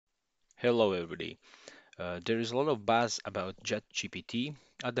Hello everybody. There is a lot of buzz about ChatGPT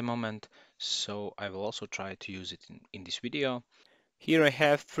at the moment, so I will also try to use it in this video. Here I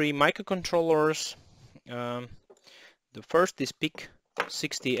have three microcontrollers. Um, the first is PIC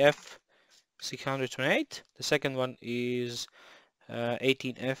 60F628. The second one is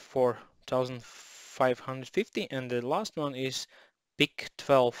 18F4550, and the last one is PIC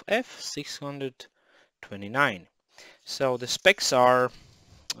 12F629. So the specs are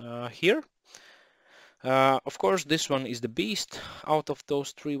here. Of course, this one is the beast out of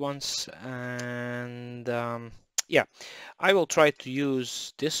those three ones, and yeah, I will try to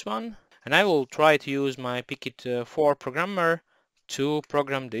use this one, and I will try to use my PIC 4 programmer to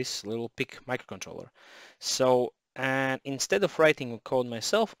program this little PIC microcontroller. So, and instead of writing code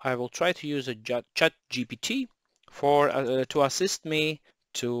myself, I will try to use a ChatGPT for to assist me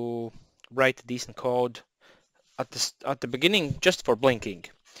to write decent code at the beginning, just for blinking.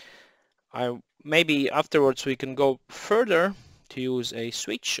 Maybe afterwards we can go further to use a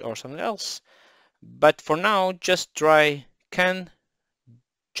switch or something else. But for now, just try, can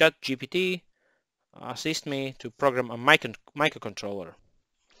ChatGPT assist me to program a microcontroller?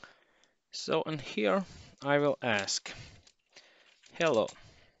 So, and here I will ask, hello,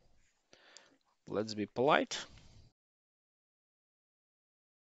 let's be polite.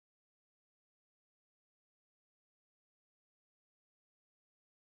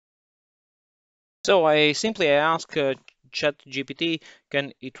 So I simply ask ChatGPT,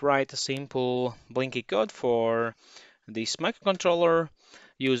 can it write a simple blinky code for this microcontroller,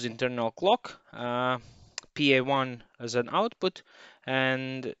 use internal clock, PA1 as an output,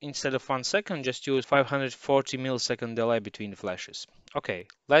 and instead of 1 second, just use 540 millisecond delay between the flashes. Okay,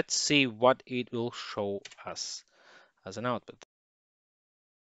 let's see what it will show us as an output.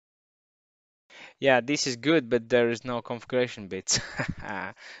 Yeah, this is good, but there is no configuration bits,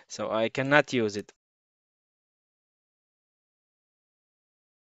 so I cannot use it.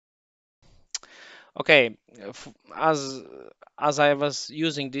 Okay, as I was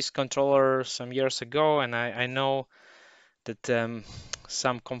using this controller some years ago, and I know that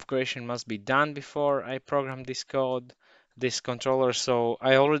some configuration must be done before I program this controller. So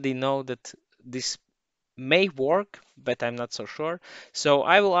I already know that this may work, but I'm not so sure. So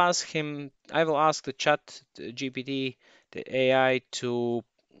I will ask the chat GPT, the AI, to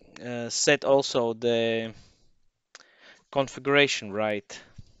set also the configuration right.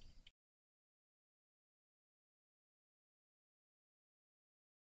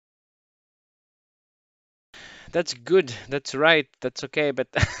 That's good. That's right. That's okay. But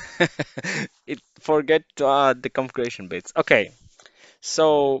it forget to add the configuration bits. Okay.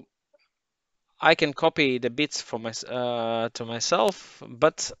 So I can copy the bits for to myself,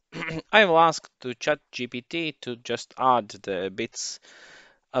 but I will ask to ChatGPT to just add the bits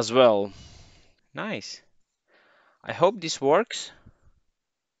as well. Nice. I hope this works.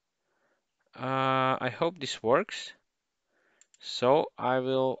 I hope this works. So I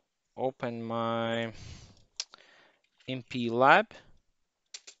will open my MPLAB.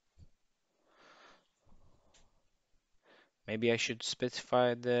 Maybe I should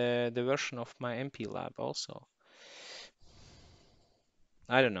specify the version of my MPLAB also.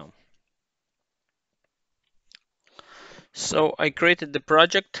 I don't know. So I created the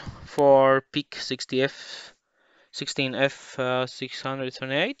project for PIC 60F 16F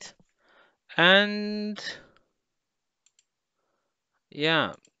 628, and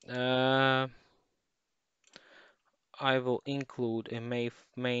yeah, uh, I will include a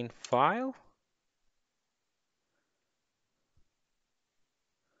main file.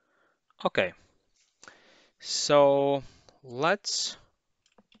 Okay, so let's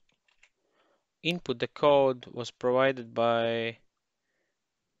input the code was provided by,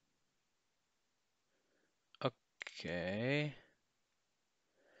 okay,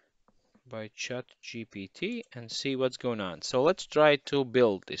 by ChatGPT and see what's going on. So let's try to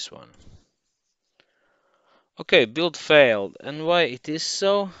build this one. Okay, build failed. And why it is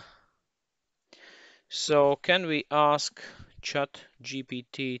so? So can we ask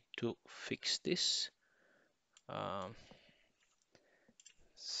ChatGPT to fix this?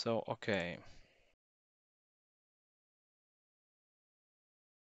 So okay.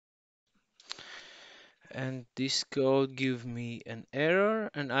 And this code give me an error,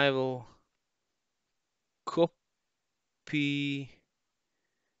 and I will copy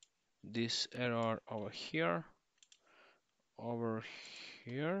this error over here,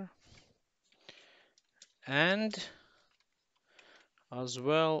 and as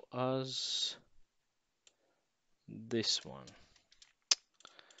well as this one.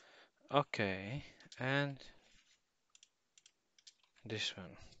 Okay, and this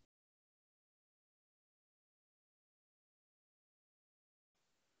one.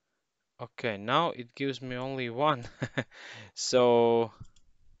 Okay, now it gives me only one. So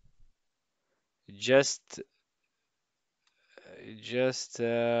just just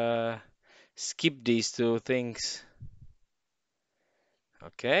skip these two things.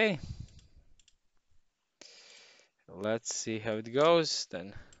 Okay, let's see how it goes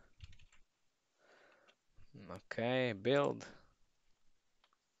then. Okay, build.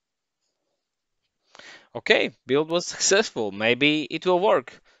 Okay, build was successful. Maybe it will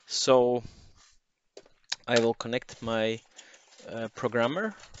work. So I will connect my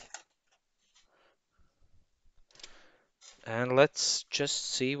programmer and let's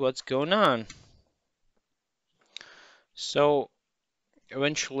just see what's going on. So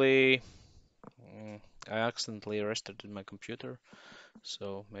eventually I accidentally restarted my computer,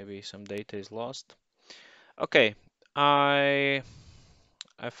 so maybe some data is lost. Okay, I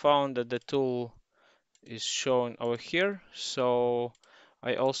found that the tool is shown over here, so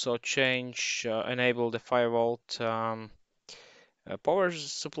I also enable the 5-volt power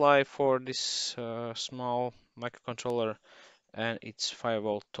supply for this small microcontroller and its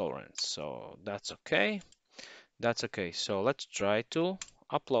 5-volt tolerance. So that's okay. That's okay. So let's try to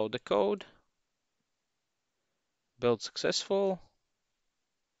upload the code. Build successful.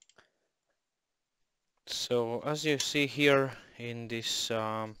 So as you see here in this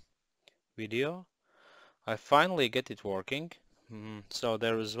video, I finally get it working. So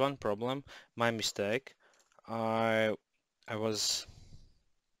there is one problem, my mistake. I was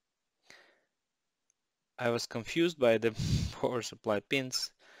confused by the power supply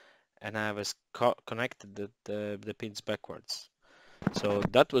pins, and I was connected the pins backwards. So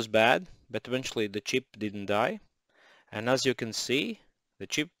that was bad, but eventually the chip didn't die. And as you can see, the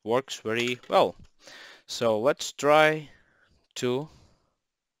chip works very well. So let's try to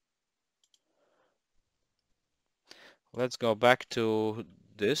let's go back to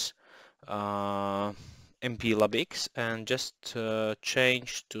this MPLAB X and just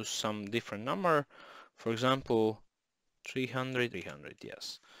change to some different number. For example, 300,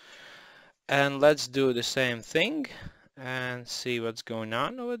 yes. And let's do the same thing and see what's going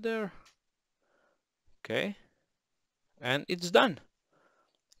on over there. Okay, and it's done.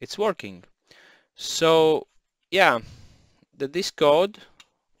 It's working. So yeah, this code,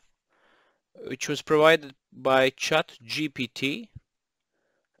 which was provided by ChatGPT,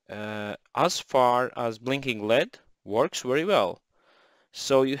 as far as blinking LED, works very well.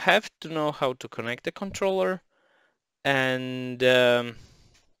 So you have to know how to connect the controller, and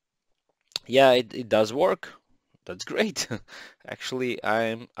yeah, it does work. That's great. Actually,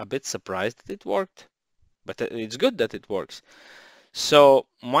 I'm a bit surprised that it worked, but it's good that it works. So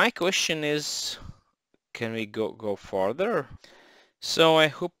my question is, can we go further? So I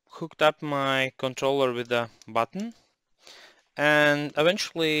hooked up my controller with a button, and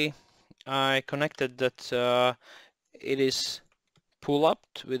eventually I connected that it is pull up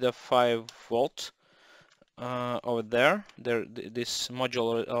with a 5-volt over there. This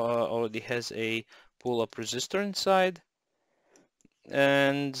module already has a pull-up resistor inside,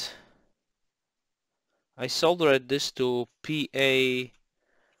 and I soldered this to RA0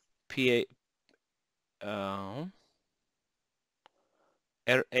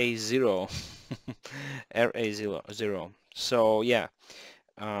 RA0. So yeah,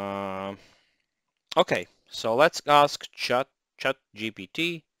 okay. So let's ask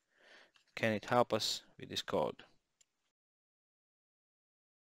ChatGPT. Can it help us with this code?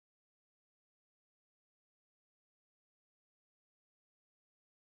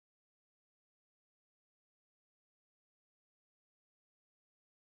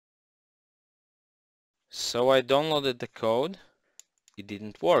 So I downloaded the code. It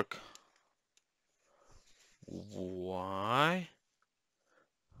didn't work. Why?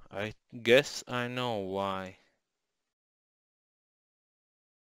 I guess I know why.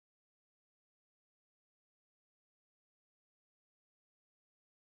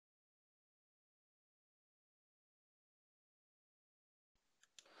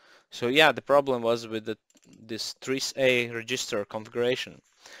 So yeah, the problem was with this 3A register configuration.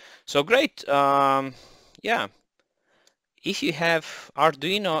 So great. Yeah, if you have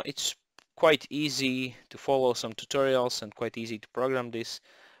Arduino, it's quite easy to follow some tutorials and quite easy to program this.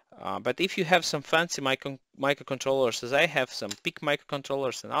 But if you have some fancy microcontrollers, as I have some PIC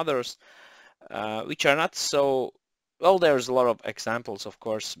microcontrollers and others, which are not so well, there's a lot of examples, of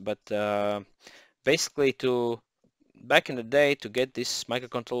course, but basically back in the day, to get this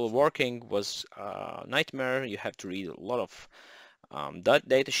microcontroller working was a nightmare. You have to read a lot of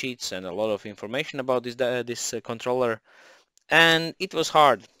data sheets and a lot of information about this controller, and it was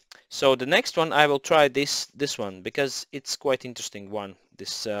hard. So the next one I will try this one because it's quite interesting one.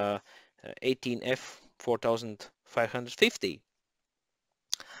 This 18F 4550.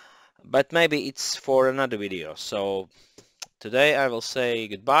 But maybe it's for another video. So today I will say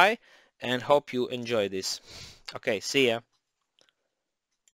goodbye and hope you enjoy this. Okay, see ya.